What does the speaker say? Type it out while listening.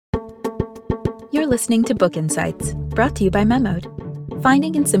You're listening to Book Insights, brought to you by Memode,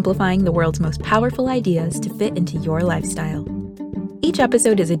 finding and simplifying the world's most powerful ideas to fit into your lifestyle. Each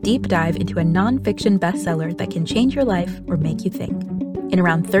episode is a deep dive into a nonfiction bestseller that can change your life or make you think. In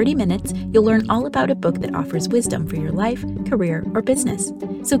around 30 minutes, you'll learn all about a book that offers wisdom for your life, career, or business.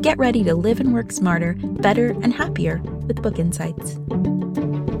 So get ready to live and work smarter, better, and happier with Book Insights.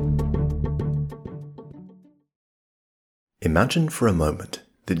 Imagine for a moment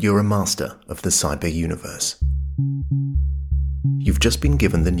that you're a master of the cyber universe. You've just been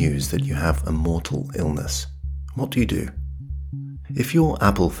given the news that you have a mortal illness. What do? If you're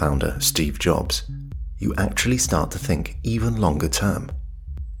Apple founder Steve Jobs, you actually start to think even longer term.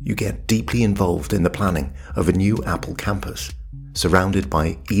 You get deeply involved in the planning of a new Apple campus, surrounded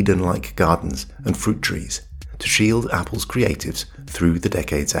by Eden-like gardens and fruit trees to shield Apple's creatives through the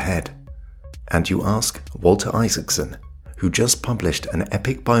decades ahead. And you ask Walter Isaacson, who just published an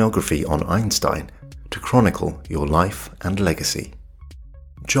epic biography on Einstein, to chronicle your life and legacy.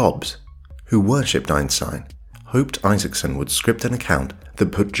 Jobs, who worshipped Einstein, hoped Isaacson would script an account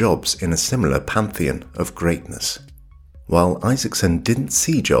that put Jobs in a similar pantheon of greatness. While Isaacson didn't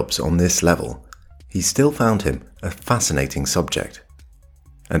see Jobs on this level, he still found him a fascinating subject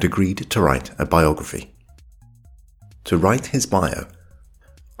and agreed to write a biography. To write his bio,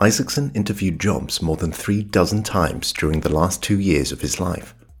 Isaacson interviewed Jobs more than 36 times during the last 2 years of his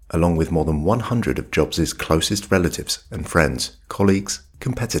life, along with more than 100 of Jobs' closest relatives and friends, colleagues,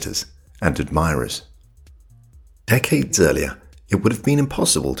 competitors, and admirers. Decades earlier, it would have been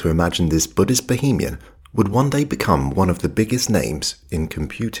impossible to imagine this Buddhist bohemian would one day become one of the biggest names in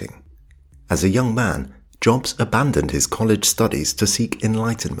computing. As a young man, Jobs abandoned his college studies to seek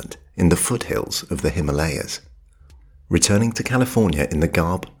enlightenment in the foothills of the Himalayas. Returning to California in the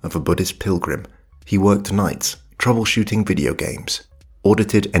garb of a Buddhist pilgrim, he worked nights troubleshooting video games,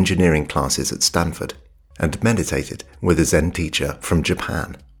 audited engineering classes at Stanford, and meditated with a Zen teacher from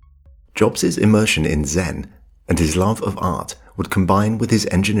Japan. Jobs' immersion in Zen and his love of art would combine with his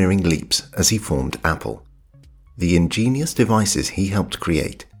engineering leaps as he formed Apple. The ingenious devices he helped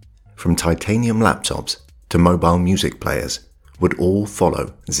create, from titanium laptops to mobile music players, would all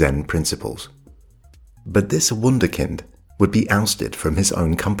follow Zen principles. But this wunderkind would be ousted from his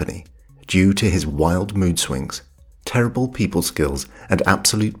own company due to his wild mood swings, terrible people skills, and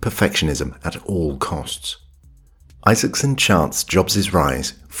absolute perfectionism at all costs. Isaacson charts Jobs'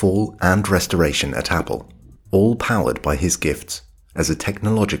 rise, fall, and restoration at Apple, all powered by his gifts as a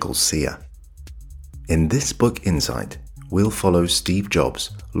technological seer. In this book Insight, we'll follow Steve Jobs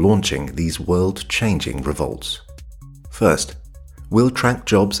launching these world-changing revolts. First, we'll track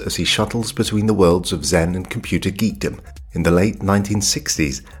Jobs as he shuttles between the worlds of Zen and computer geekdom in the late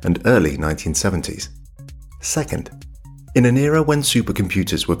 1960s and early 1970s. Second, in an era when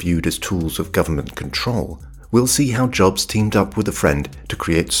supercomputers were viewed as tools of government control, we'll see how Jobs teamed up with a friend to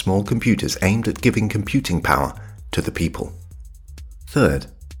create small computers aimed at giving computing power to the people. Third,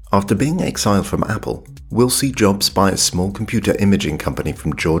 after being exiled from Apple, we'll see Jobs buy a small computer imaging company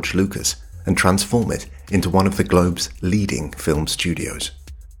from George Lucas and transform it into one of the globe's leading film studios.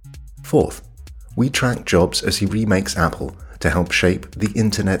 Fourth, we track Jobs as he remakes Apple to help shape the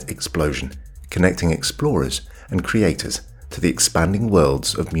internet explosion, connecting explorers and creators to the expanding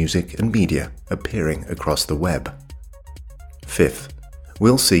worlds of music and media appearing across the web. Fifth,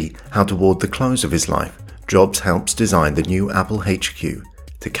 we'll see how toward the close of his life, Jobs helps design the new Apple HQ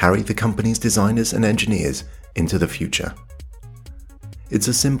to carry the company's designers and engineers into the future. It's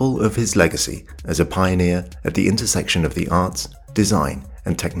a symbol of his legacy as a pioneer at the intersection of the arts, design,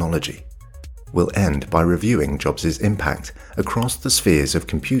 and technology. We'll end by reviewing Jobs' impact across the spheres of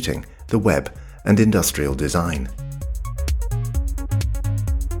computing, the web, and industrial design.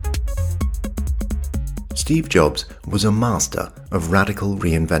 Steve Jobs was a master of radical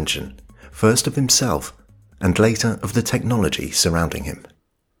reinvention, first of himself, and later of the technology surrounding him.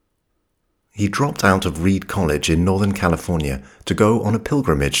 He dropped out of Reed College in Northern California to go on a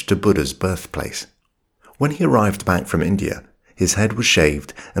pilgrimage to Buddha's birthplace. When he arrived back from India, his head was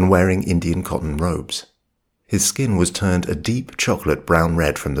shaved and wearing Indian cotton robes. His skin was turned a deep chocolate brown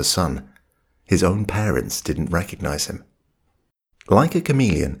red from the sun. His own parents didn't recognize him. Like a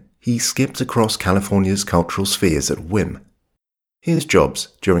chameleon, he skipped across California's cultural spheres at whim. Here's Jobs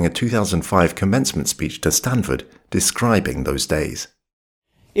during a 2005 commencement speech to Stanford describing those days.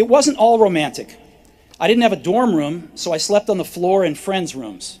 It wasn't all romantic. I didn't have a dorm room, so I slept on the floor in friends'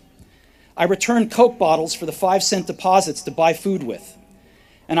 rooms. I returned Coke bottles for the 5-cent deposits to buy food with.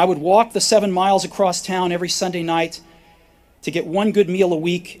 And I would walk the 7 miles across town every Sunday night to get one good meal a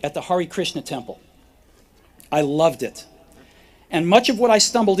week at the Hare Krishna temple. I loved it. And much of what I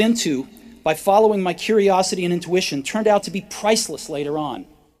stumbled into by following my curiosity and intuition, turned out to be priceless later on.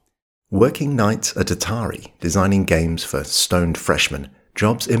 Working nights at Atari, designing games for stoned freshmen,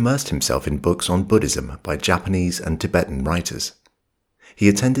 Jobs immersed himself in books on Buddhism by Japanese and Tibetan writers. He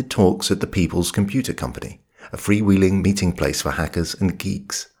attended talks at the People's Computer Company, a freewheeling meeting place for hackers and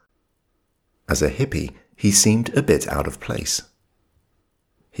geeks. As a hippie, he seemed a bit out of place.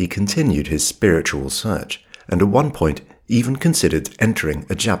 He continued his spiritual search, and at one point even considered entering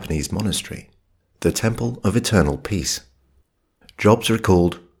a Japanese monastery, the Temple of Eternal Peace. Jobs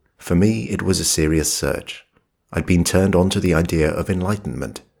recalled, "For me, it was a serious search. I'd been turned on to the idea of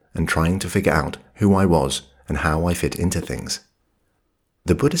enlightenment and trying to figure out who I was and how I fit into things."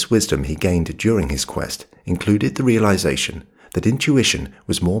 The Buddhist wisdom he gained during his quest included the realization that intuition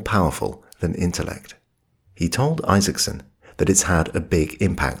was more powerful than intellect. He told Isaacson that it's had a big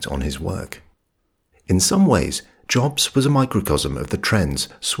impact on his work. In some ways, Jobs was a microcosm of the trends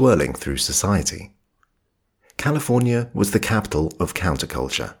swirling through society. California was the capital of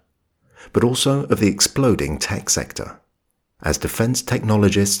counterculture, but also of the exploding tech sector. As defense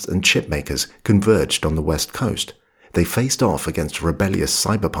technologists and chipmakers converged on the West Coast, they faced off against rebellious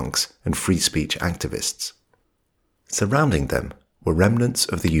cyberpunks and free speech activists. Surrounding them were remnants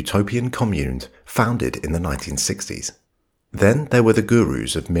of the utopian communes founded in the 1960s. Then there were the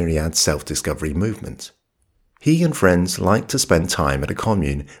gurus of myriad self-discovery movements. He and friends liked to spend time at a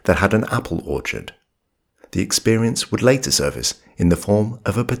commune that had an apple orchard. The experience would later surface in the form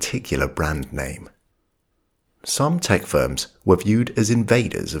of a particular brand name. Some tech firms were viewed as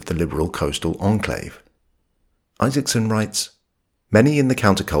invaders of the liberal coastal enclave. Isaacson writes, "Many in the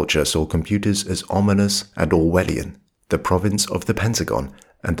counterculture saw computers as ominous and Orwellian, the province of the Pentagon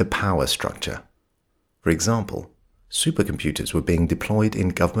and the power structure. For example, supercomputers were being deployed in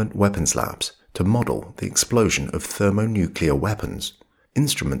government weapons labs to model the explosion of thermonuclear weapons,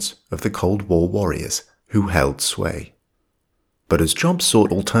 instruments of the Cold War warriors who held sway." But as Jobs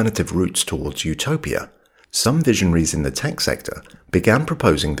sought alternative routes towards utopia, some visionaries in the tech sector began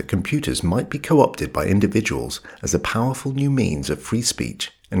proposing that computers might be co-opted by individuals as a powerful new means of free speech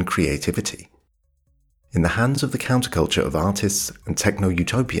and creativity. In the hands of the counterculture of artists and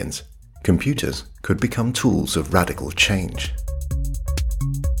techno-utopians, computers could become tools of radical change.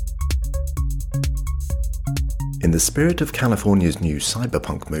 In the spirit of California's new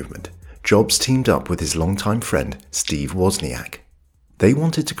cyberpunk movement, Jobs teamed up with his longtime friend Steve Wozniak. They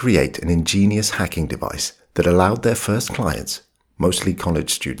wanted to create an ingenious hacking device that allowed their first clients, mostly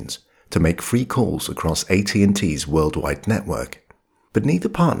college students, to make free calls across AT&T's worldwide network. But neither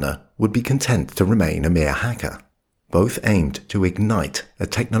partner would be content to remain a mere hacker. Both aimed to ignite a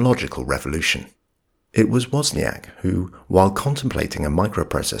technological revolution. It was Wozniak who, while contemplating a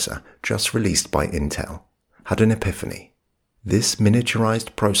microprocessor just released by Intel, had an epiphany. This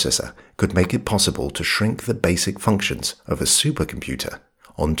miniaturized processor could make it possible to shrink the basic functions of a supercomputer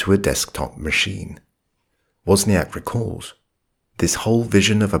onto a desktop machine. Wozniak recalls, "This whole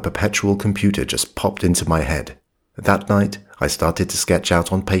vision of a perpetual computer just popped into my head. That night, I started to sketch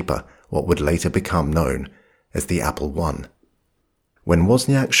out on paper what would later become known as the Apple I. When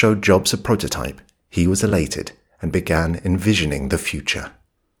Wozniak showed Jobs a prototype, he was elated and began envisioning the future.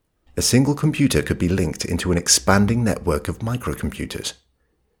 A single computer could be linked into an expanding network of microcomputers.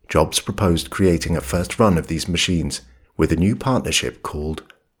 Jobs proposed creating a first run of these machines with a new partnership called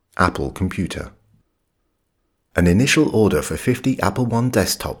Apple Computer. An initial order for 50 Apple I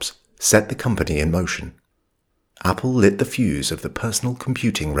desktops set the company in motion. Apple lit the fuse of the personal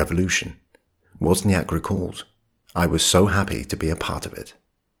computing revolution. Wozniak recalls, "I was so happy to be a part of it."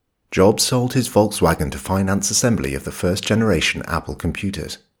 Jobs sold his Volkswagen to finance assembly of the first-generation Apple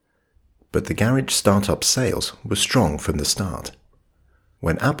computers. But the garage startup sales were strong from the start.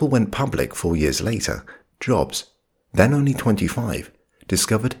 When Apple went public 4 years later, Jobs, then only 25,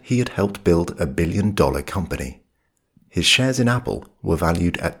 discovered he had helped build a billion-dollar company. His shares in Apple were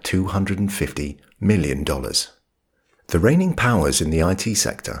valued at $250 million. The reigning powers in the IT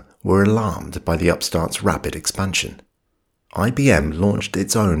sector were alarmed by the upstart's rapid expansion. IBM launched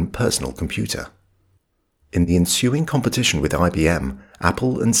its own personal computer. In the ensuing competition with IBM,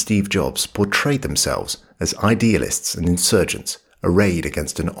 Apple and Steve Jobs portrayed themselves as idealists and insurgents arrayed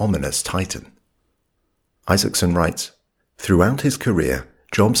against an ominous titan. Isaacson writes, "Throughout his career,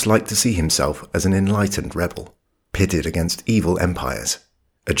 Jobs liked to see himself as an enlightened rebel, pitted against evil empires,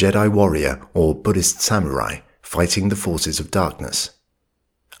 a Jedi warrior or Buddhist samurai fighting the forces of darkness.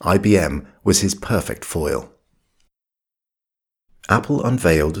 IBM was his perfect foil." Apple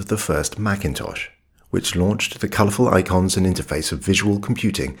unveiled the first Macintosh, which launched the colorful icons and interface of visual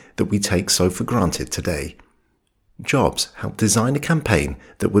computing that we take so for granted today. Jobs helped design a campaign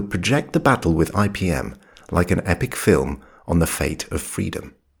that would project the battle with IBM like an epic film on the fate of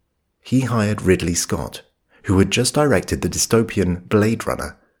freedom. He hired Ridley Scott, who had just directed the dystopian Blade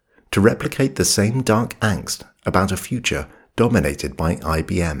Runner, to replicate the same dark angst about a future dominated by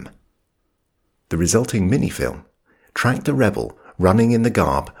IBM. The resulting minifilm tracked a rebel running in the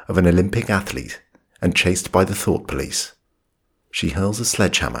garb of an Olympic athlete and chased by the thought police. She hurls a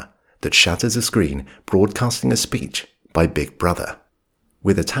sledgehammer that shatters a screen broadcasting a speech by Big Brother,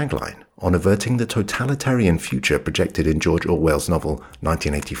 with a tagline on averting the totalitarian future projected in George Orwell's novel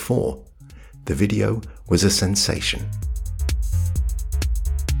 1984. The video was a sensation.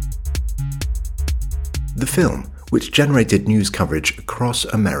 The film, which generated news coverage across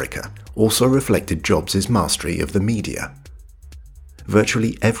America, also reflected Jobs' mastery of the media.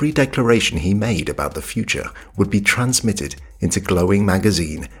 Virtually every declaration he made about the future would be transmitted into glowing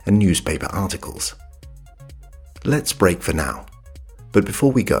magazine and newspaper articles. Let's break for now. But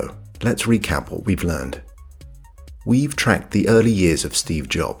before we go, let's recap what we've learned. We've tracked the early years of Steve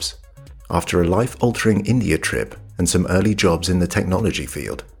Jobs. After a life-altering India trip and some early jobs in the technology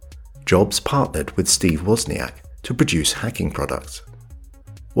field, Jobs partnered with Steve Wozniak to produce hacking products.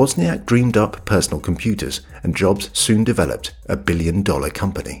 Wozniak dreamed up personal computers, and Jobs soon developed a billion-dollar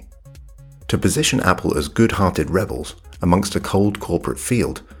company. To position Apple as good-hearted rebels amongst a cold corporate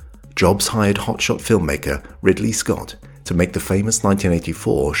field, Jobs hired hotshot filmmaker Ridley Scott to make the famous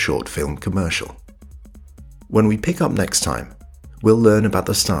 1984 short film commercial. When we pick up next time, we'll learn about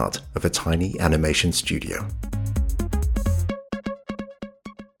the start of a tiny animation studio.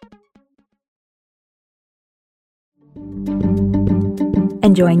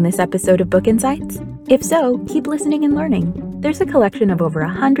 Enjoying this episode of Book Insights? If so, keep listening and learning. There's a collection of over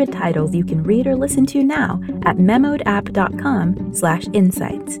 100 titles you can read or listen to now at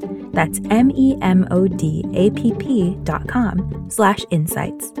memodapp.com/insights. That's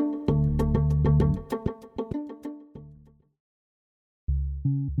memodapp.com/insights.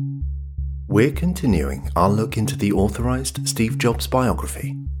 We're continuing our look into the authorized Steve Jobs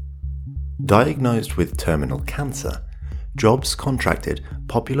biography. Diagnosed with terminal cancer, Jobs contracted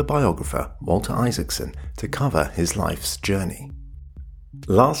popular biographer Walter Isaacson to cover his life's journey.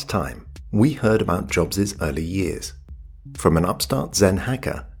 Last time, we heard about Jobs' early years. From an upstart Zen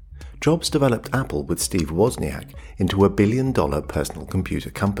hacker, Jobs developed Apple with Steve Wozniak into a billion-dollar personal computer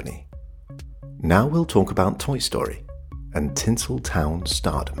company. Now we'll talk about Toy Story and Tinseltown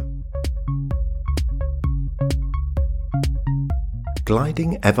stardom.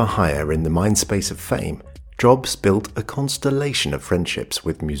 Gliding ever higher in the mindspace of fame, Jobs built a constellation of friendships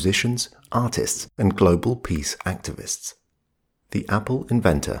with musicians, artists, and global peace activists. The Apple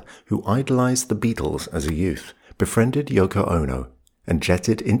inventor, who idolized the Beatles as a youth, befriended Yoko Ono and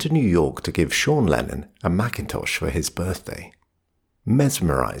jetted into New York to give Sean Lennon a Macintosh for his birthday.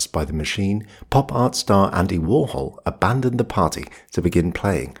 Mesmerized by the machine, pop art star Andy Warhol abandoned the party to begin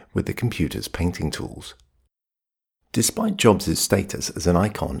playing with the computer's painting tools. Despite Jobs' status as an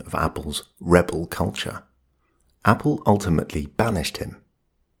icon of Apple's rebel culture, Apple ultimately banished him.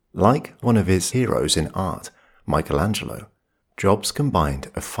 Like one of his heroes in art, Michelangelo, Jobs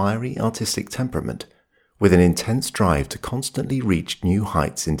combined a fiery artistic temperament with an intense drive to constantly reach new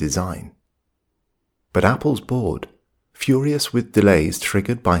heights in design. But Apple's board, furious with delays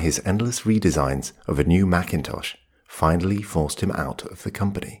triggered by his endless redesigns of a new Macintosh, finally forced him out of the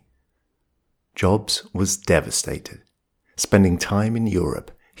company. Jobs was devastated. Spending time in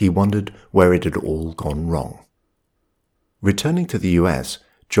Europe, he wondered where it had all gone wrong. Returning to the US,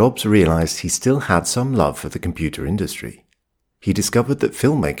 Jobs realized he still had some love for the computer industry. He discovered that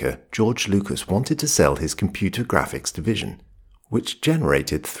filmmaker George Lucas wanted to sell his computer graphics division, which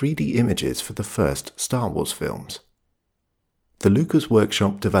generated 3D images for the first Star Wars films. The Lucas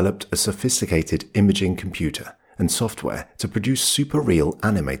workshop developed a sophisticated imaging computer and software to produce super-real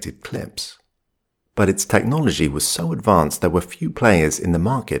animated clips. But its technology was so advanced there were few players in the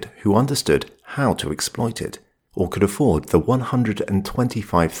market who understood how to exploit it, or could afford the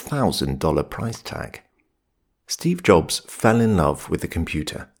 $125,000 price tag. Steve Jobs fell in love with the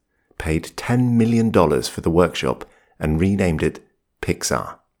computer, paid $10 million for the workshop, and renamed it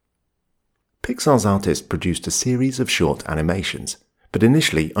Pixar. Pixar's artist produced a series of short animations, but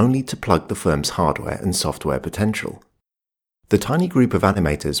initially only to plug the firm's hardware and software potential. The tiny group of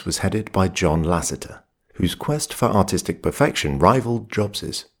animators was headed by John Lasseter, whose quest for artistic perfection rivaled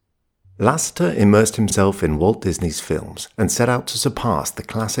Jobs's. Lasseter immersed himself in Walt Disney's films and set out to surpass the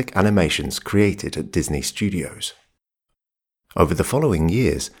classic animations created at Disney Studios. Over the following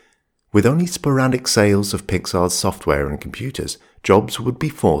years, with only sporadic sales of Pixar's software and computers, Jobs would be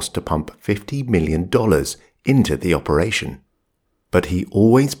forced to pump $50 million into the operation. But he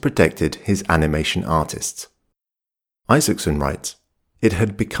always protected his animation artists. Isaacson writes, "It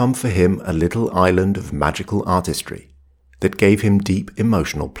had become for him a little island of magical artistry that gave him deep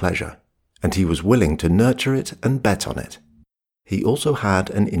emotional pleasure, and he was willing to nurture it and bet on it. He also had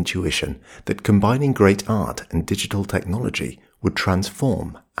an intuition that combining great art and digital technology would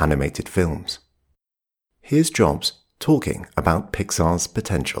transform animated films." Here's Jobs talking about Pixar's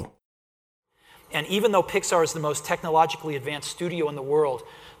potential. And even though Pixar is the most technologically advanced studio in the world,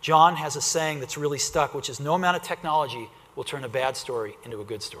 John has a saying that's really stuck, which is no amount of technology will turn a bad story into a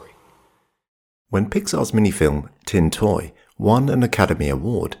good story. When Pixar's minifilm Tin Toy won an Academy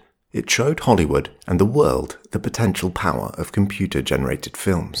Award, it showed Hollywood and the world the potential power of computer-generated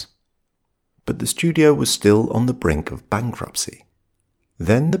films. But the studio was still on the brink of bankruptcy.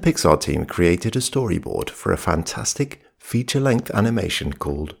 Then the Pixar team created a storyboard for a fantastic feature-length animation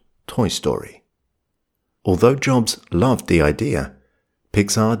called Toy Story. Although Jobs loved the idea,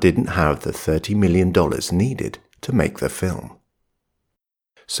 Pixar didn't have the $30 million needed to make the film.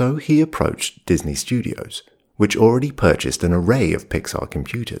 So he approached Disney Studios, which already purchased an array of Pixar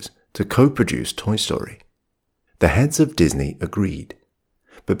computers to co-produce Toy Story. The heads of Disney agreed,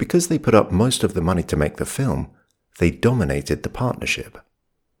 but because they put up most of the money to make the film, they dominated the partnership.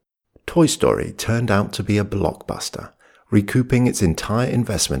 Toy Story turned out to be a blockbuster, recouping its entire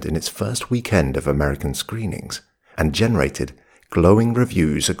investment in its first weekend of American screenings, and generated glowing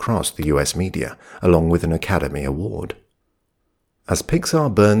reviews across the US media, along with an Academy Award. As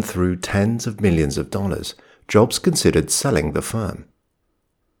Pixar burned through tens of millions of dollars, Jobs considered selling the firm.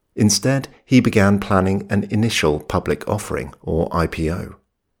 Instead, he began planning an initial public offering, or IPO.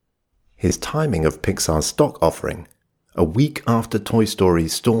 His timing of Pixar's stock offering, a week after Toy Story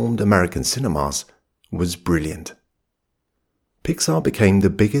stormed American cinemas, was brilliant. Pixar became the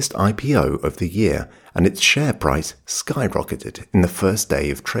biggest IPO of the year, and its share price skyrocketed in the first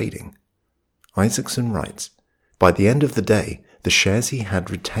day of trading. Isaacson writes, "By the end of the day, the shares he had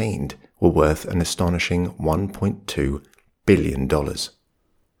retained were worth an astonishing $1.2 billion.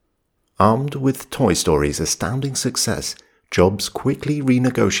 Armed with Toy Story's astounding success, Jobs quickly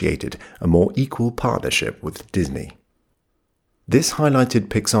renegotiated a more equal partnership with Disney. This highlighted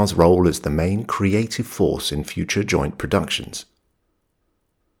Pixar's role as the main creative force in future joint productions.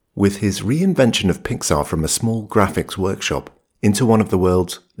 With his reinvention of Pixar from a small graphics workshop into one of the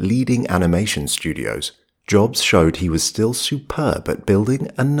world's leading animation studios, Jobs showed he was still superb at building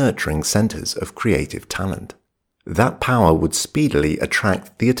and nurturing centers of creative talent. That power would speedily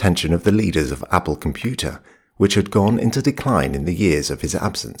attract the attention of the leaders of Apple Computer, which had gone into decline in the years of his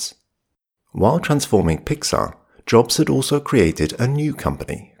absence. While transforming Pixar, Jobs had also created a new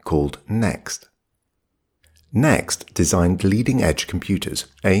company called Next. Next designed leading-edge computers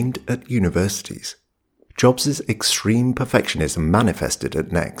aimed at universities. Jobs' extreme perfectionism manifested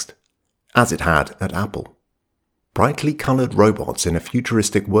at Next, as it had at Apple. Brightly colored robots in a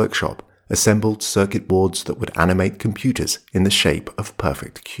futuristic workshop assembled circuit boards that would animate computers in the shape of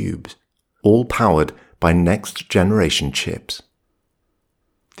perfect cubes, all powered by next-generation chips.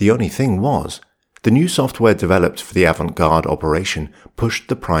 The only thing was, the new software developed for the avant-garde operation pushed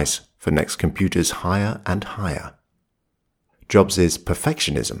the price for Next computers higher and higher. Jobs'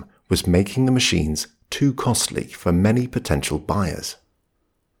 perfectionism was making the machines too costly for many potential buyers.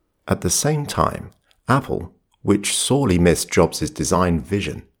 At the same time, Apple, which sorely missed Jobs' design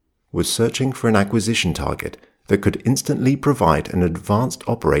vision, was searching for an acquisition target that could instantly provide an advanced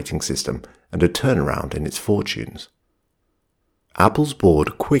operating system and a turnaround in its fortunes. Apple's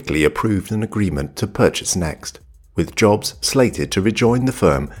board quickly approved an agreement to purchase Next, with Jobs slated to rejoin the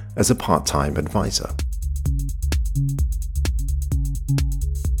firm as a part-time advisor.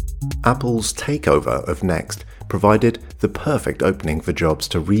 Apple's takeover of Next provided the perfect opening for Jobs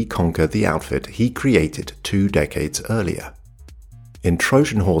to reconquer the outfit he created 2 decades earlier. In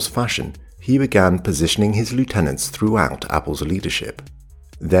Trojan horse fashion, he began positioning his lieutenants throughout Apple's leadership,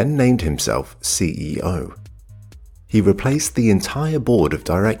 then named himself CEO. He replaced the entire board of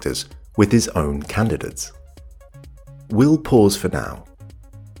directors with his own candidates. We'll pause for now.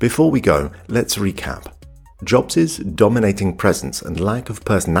 Before we go, let's recap. Jobs' dominating presence and lack of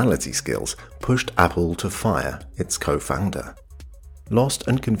personality skills pushed Apple to fire its co-founder. Lost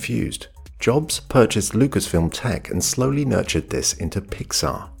and confused, Jobs purchased Lucasfilm Tech and slowly nurtured this into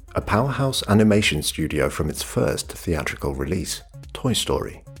Pixar, a powerhouse animation studio from its first theatrical release, Toy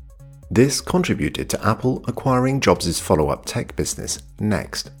Story. This contributed to Apple acquiring Jobs' follow-up tech business,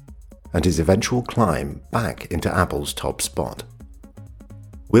 Next, and his eventual climb back into Apple's top spot.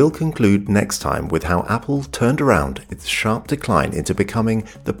 We'll conclude next time with how Apple turned around its sharp decline into becoming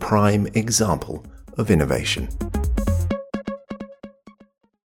the prime example of innovation.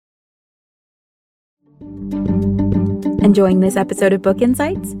 Enjoying this episode of Book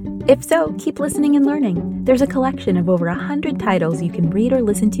Insights? If so, keep listening and learning. There's a collection of over 100 titles you can read or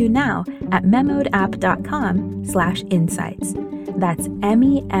listen to now at memodapp.com/insights. That's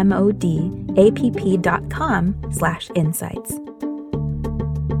memodapp.com/insights.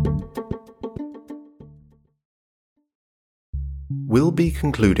 We'll be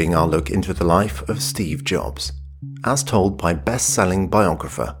concluding our look into the life of Steve Jobs, as told by best-selling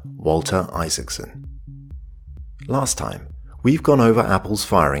biographer Walter Isaacson. Last time, we've gone over Apple's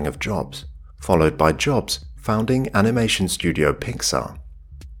firing of Jobs, followed by Jobs founding animation studio Pixar.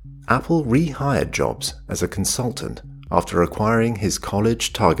 Apple rehired Jobs as a consultant after acquiring his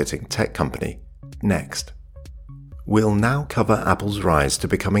college-targeting tech company, Next. We'll now cover Apple's rise to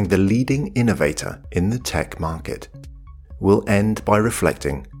becoming the leading innovator in the tech market. We'll end by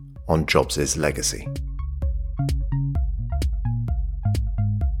reflecting on Jobs' legacy.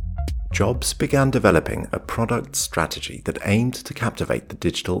 Jobs began developing a product strategy that aimed to captivate the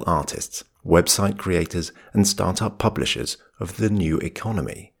digital artists, website creators, and startup publishers of the new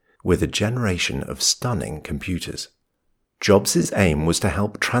economy with a generation of stunning computers. Jobs' aim was to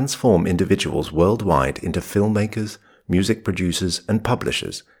help transform individuals worldwide into filmmakers, music producers, and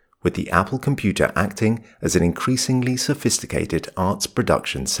publishers, with the Apple computer acting as an increasingly sophisticated arts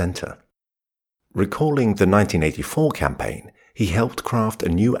production center. Recalling the 1984 campaign, he helped craft a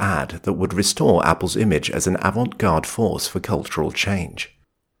new ad that would restore Apple's image as an avant-garde force for cultural change.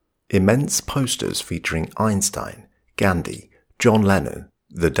 Immense posters featuring Einstein, Gandhi, John Lennon,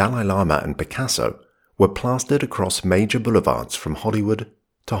 the Dalai Lama, and Picasso were plastered across major boulevards from Hollywood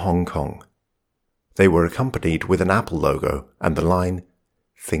to Hong Kong. They were accompanied with an Apple logo and the line,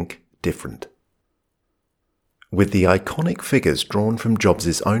 "Think different." With the iconic figures drawn from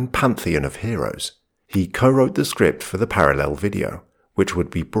Jobs' own pantheon of heroes, he co-wrote the script for the parallel video, which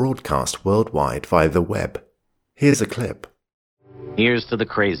would be broadcast worldwide via the web. Here's a clip. Here's to the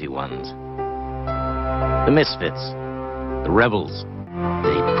crazy ones. The misfits. The rebels.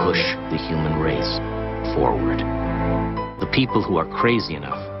 They push the human race forward. The people who are crazy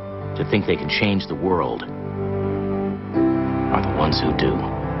enough to think they can change the world are the ones who do.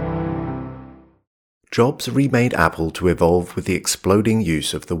 Jobs remade Apple to evolve with the exploding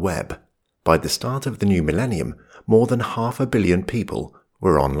use of the web. By the start of the new millennium, more than 500 million people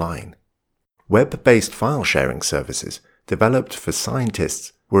were online. Web-based file-sharing services, developed for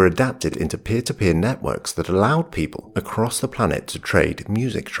scientists, were adapted into peer-to-peer networks that allowed people across the planet to trade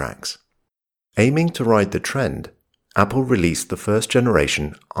music tracks. Aiming to ride the trend, Apple released the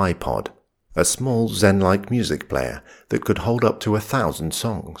first-generation iPod, a small Zen-like music player that could hold up to 1,000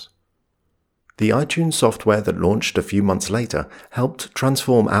 songs. The iTunes software that launched a few months later helped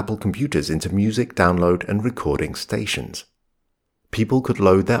transform Apple computers into music download and recording stations. People could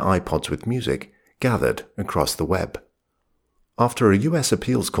load their iPods with music gathered across the web. After a US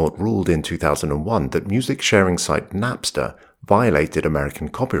appeals court ruled in 2001 that music sharing site Napster violated American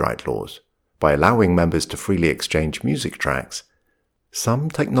copyright laws by allowing members to freely exchange music tracks, some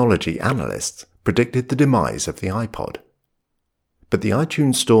technology analysts predicted the demise of the iPod. But the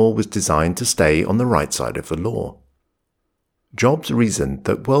iTunes Store was designed to stay on the right side of the law. Jobs reasoned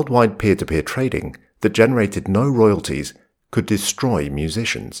that worldwide peer-to-peer trading that generated no royalties could destroy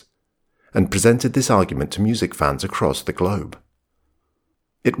musicians, and presented this argument to music fans across the globe.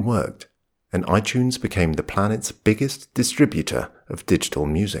 It worked, and iTunes became the planet's biggest distributor of digital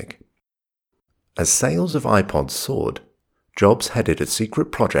music. As sales of iPods soared, Jobs headed a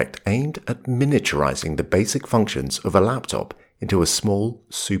secret project aimed at miniaturizing the basic functions of a laptop into a small,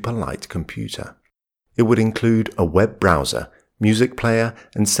 super light computer. It would include a web browser, music player,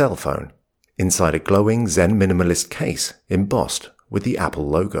 and cell phone inside a glowing Zen minimalist case embossed with the Apple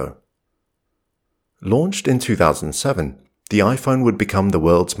logo. Launched in 2007, the iPhone would become the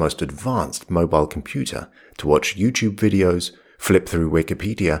world's most advanced mobile computer to watch YouTube videos, flip through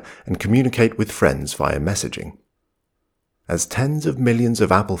Wikipedia, and communicate with friends via messaging. As tens of millions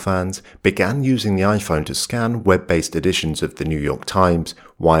of Apple fans began using the iPhone to scan web-based editions of the New York Times,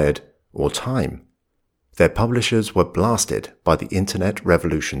 Wired, or Time, their publishers were blasted by the Internet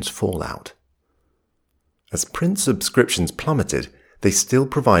revolution's fallout. As print subscriptions plummeted, they still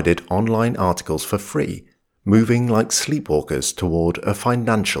provided online articles for free, moving like sleepwalkers toward a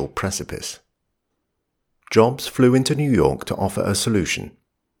financial precipice. Jobs flew into New York to offer a solution.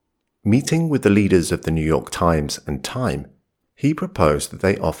 Meeting with the leaders of the New York Times and Time, he proposed that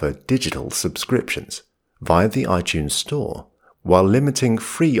they offer digital subscriptions via the iTunes Store while limiting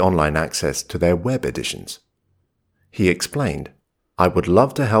free online access to their web editions. He explained, "I would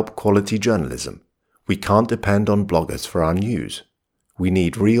love to help quality journalism, We can't depend on bloggers for our news. We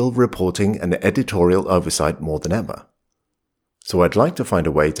need real reporting and editorial oversight more than ever. So I'd like to find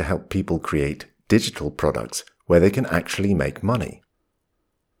a way to help people create digital products where they can actually make money.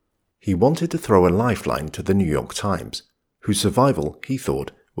 He wanted to throw a lifeline to the New York Times, whose survival, he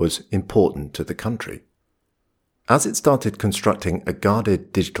thought, was important to the country. As it started constructing a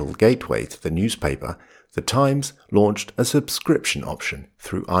guarded digital gateway to the newspaper, the Times launched a subscription option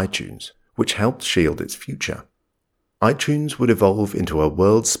through iTunes, which helped shield its future. iTunes would evolve into a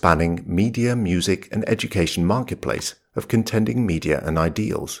world-spanning media, music, and education marketplace of contending media and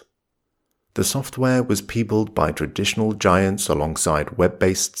ideals. The software was peopled by traditional giants alongside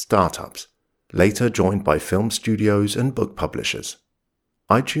web-based startups, later joined by film studios and book publishers.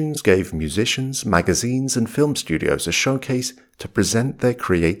 iTunes gave musicians, magazines, and film studios a showcase to present their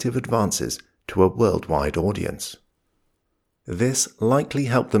creative advances to a worldwide audience. This likely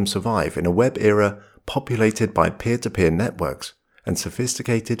helped them survive in a web era populated by peer-to-peer networks and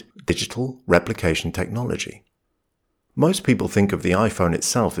sophisticated digital replication technology. Most people think of the iPhone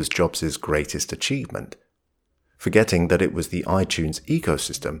itself as Jobs' greatest achievement, forgetting that it was the iTunes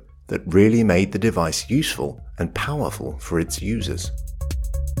ecosystem that really made the device useful and powerful for its users.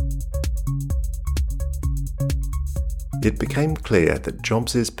 It became clear that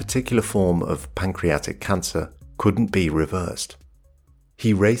Jobs' particular form of pancreatic cancer couldn't be reversed.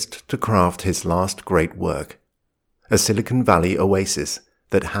 He raced to craft his last great work, a Silicon Valley oasis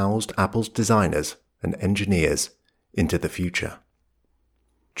that housed Apple's designers and engineers into the future.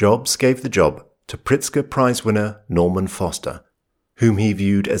 Jobs gave the job to Pritzker Prize winner Norman Foster, whom he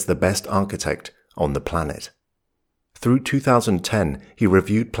viewed as the best architect on the planet. Through 2010, he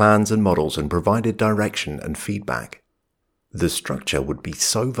reviewed plans and models and provided direction and feedback. The structure would be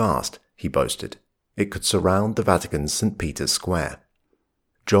so vast, he boasted, it could surround the Vatican's St. Peter's Square.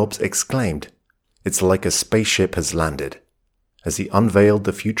 Jobs exclaimed, "It's like a spaceship has landed," as he unveiled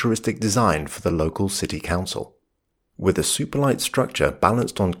the futuristic design for the local city council. With a superlight structure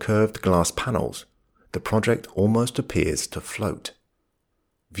balanced on curved glass panels, the project almost appears to float.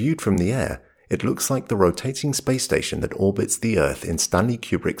 Viewed from the air, it looks like the rotating space station that orbits the Earth in Stanley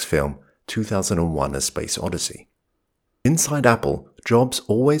Kubrick's film 2001: A Space Odyssey. Inside Apple, Jobs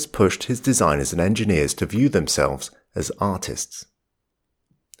always pushed his designers and engineers to view themselves as artists.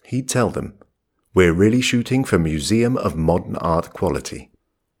 He'd tell them, "We're really shooting for Museum of Modern Art quality."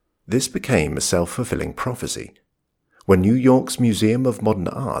 This became a self-fulfilling prophecy. When New York's Museum of Modern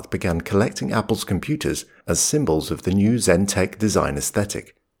Art began collecting Apple's computers as symbols of the new Zen-tech design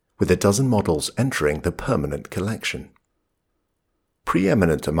aesthetic, with a dozen models entering the permanent collection.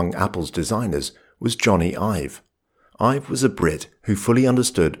 Preeminent among Apple's designers was Johnny Ive. Ive was a Brit who fully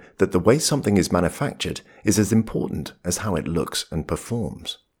understood that the way something is manufactured is as important as how it looks and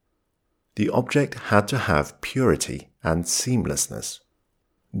performs. The object had to have purity and seamlessness.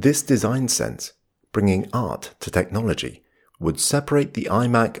 This design sense, bringing art to technology, would separate the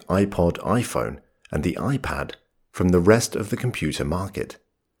iMac, iPod, iPhone, and the iPad from the rest of the computer market,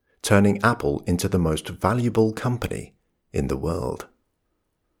 turning Apple into the most valuable company in the world.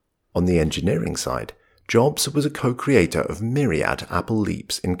 On the engineering side, Jobs was a co-creator of myriad Apple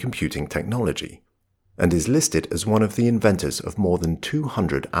leaps in computing technology, and is listed as one of the inventors of more than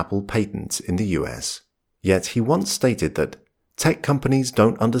 200 Apple patents in the US. Yet he once stated that tech companies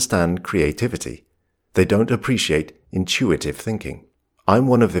don't understand creativity. They don't appreciate intuitive thinking. I'm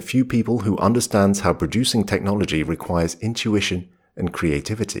one of the few people who understands how producing technology requires intuition and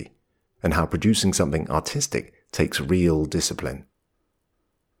creativity, and how producing something artistic takes real discipline.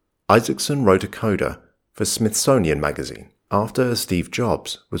 Isaacson wrote a coda for Smithsonian Magazine after Steve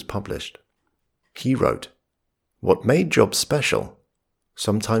Jobs was published. He wrote, "What made Jobs special,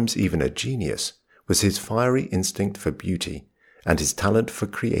 sometimes even a genius, was his fiery instinct for beauty and his talent for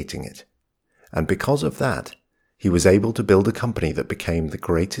creating it. And because of that, he was able to build a company that became the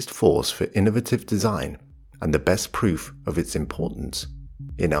greatest force for innovative design and the best proof of its importance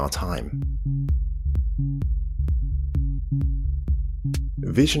in our time."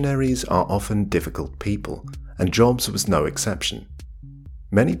 Visionaries are often difficult people, and Jobs was no exception.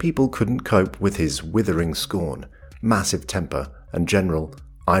 Many people couldn't cope with his withering scorn, massive temper, and general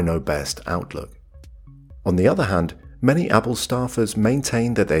 "I know best" outlook. On the other hand, many Apple staffers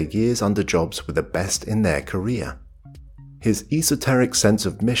maintained that their years under Jobs were the best in their career. His esoteric sense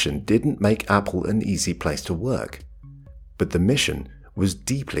of mission didn't make Apple an easy place to work, but the mission was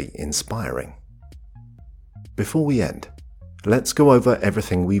deeply inspiring. Before we end, let's go over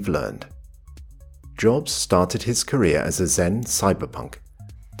everything we've learned. Jobs started his career as a Zen cyberpunk,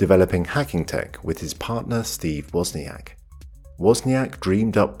 developing hacking tech with his partner Steve Wozniak. Wozniak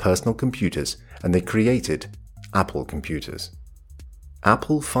dreamed up personal computers and they created Apple computers.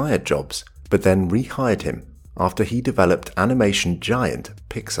 Apple fired Jobs, but then rehired him after he developed animation giant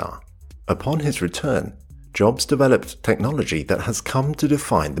Pixar. Upon his return, Jobs developed technology that has come to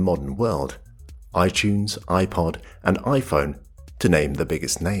define the modern world: iTunes, iPod, and iPhone, to name the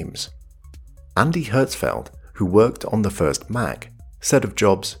biggest names. Andy Hertzfeld, who worked on the first Mac, said of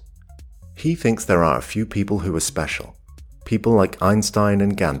Jobs, "He thinks there are a few people who are special, people like Einstein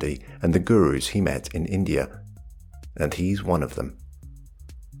and Gandhi and the gurus he met in India, and he's one of them."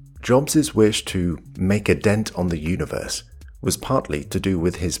 Jobs' wish to make a dent on the universe was partly to do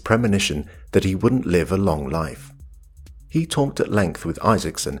with his premonition that he wouldn't live a long life. He talked at length with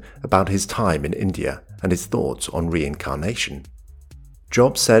Isaacson about his time in India and his thoughts on reincarnation.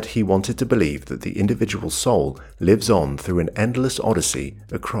 Jobs said he wanted to believe that the individual soul lives on through an endless odyssey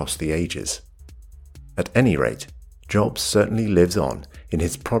across the ages. At any rate, Jobs certainly lives on in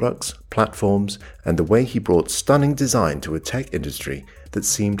his products, platforms, and the way he brought stunning design to a tech industry that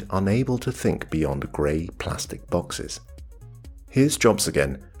seemed unable to think beyond grey plastic boxes. Here's Jobs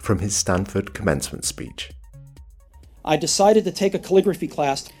again from his Stanford commencement speech. I decided to take a calligraphy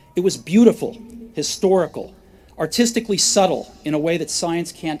class. It was beautiful, historical, artistically subtle in a way that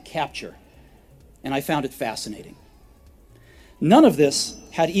science can't capture, and I found it fascinating. None of this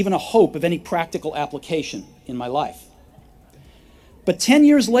had even a hope of any practical application in my life. But 10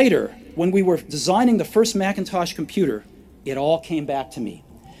 years later, when we were designing the first Macintosh computer, it all came back to me.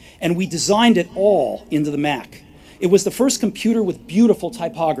 And we designed it all into the Mac. It was the first computer with beautiful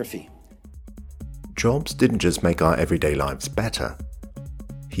typography. Jobs didn't just make our everyday lives better,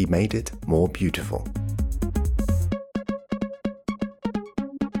 he made it more beautiful.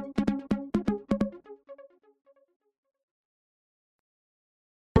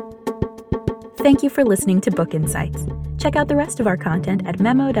 Thank you for listening to Book Insights. Check out the rest of our content at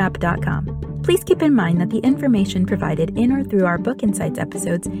memodapp.com. Please keep in mind that the information provided in or through our Book Insights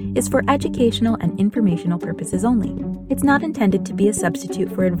episodes is for educational and informational purposes only. It's not intended to be a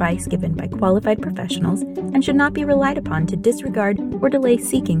substitute for advice given by qualified professionals and should not be relied upon to disregard or delay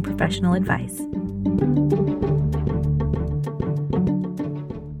seeking professional advice.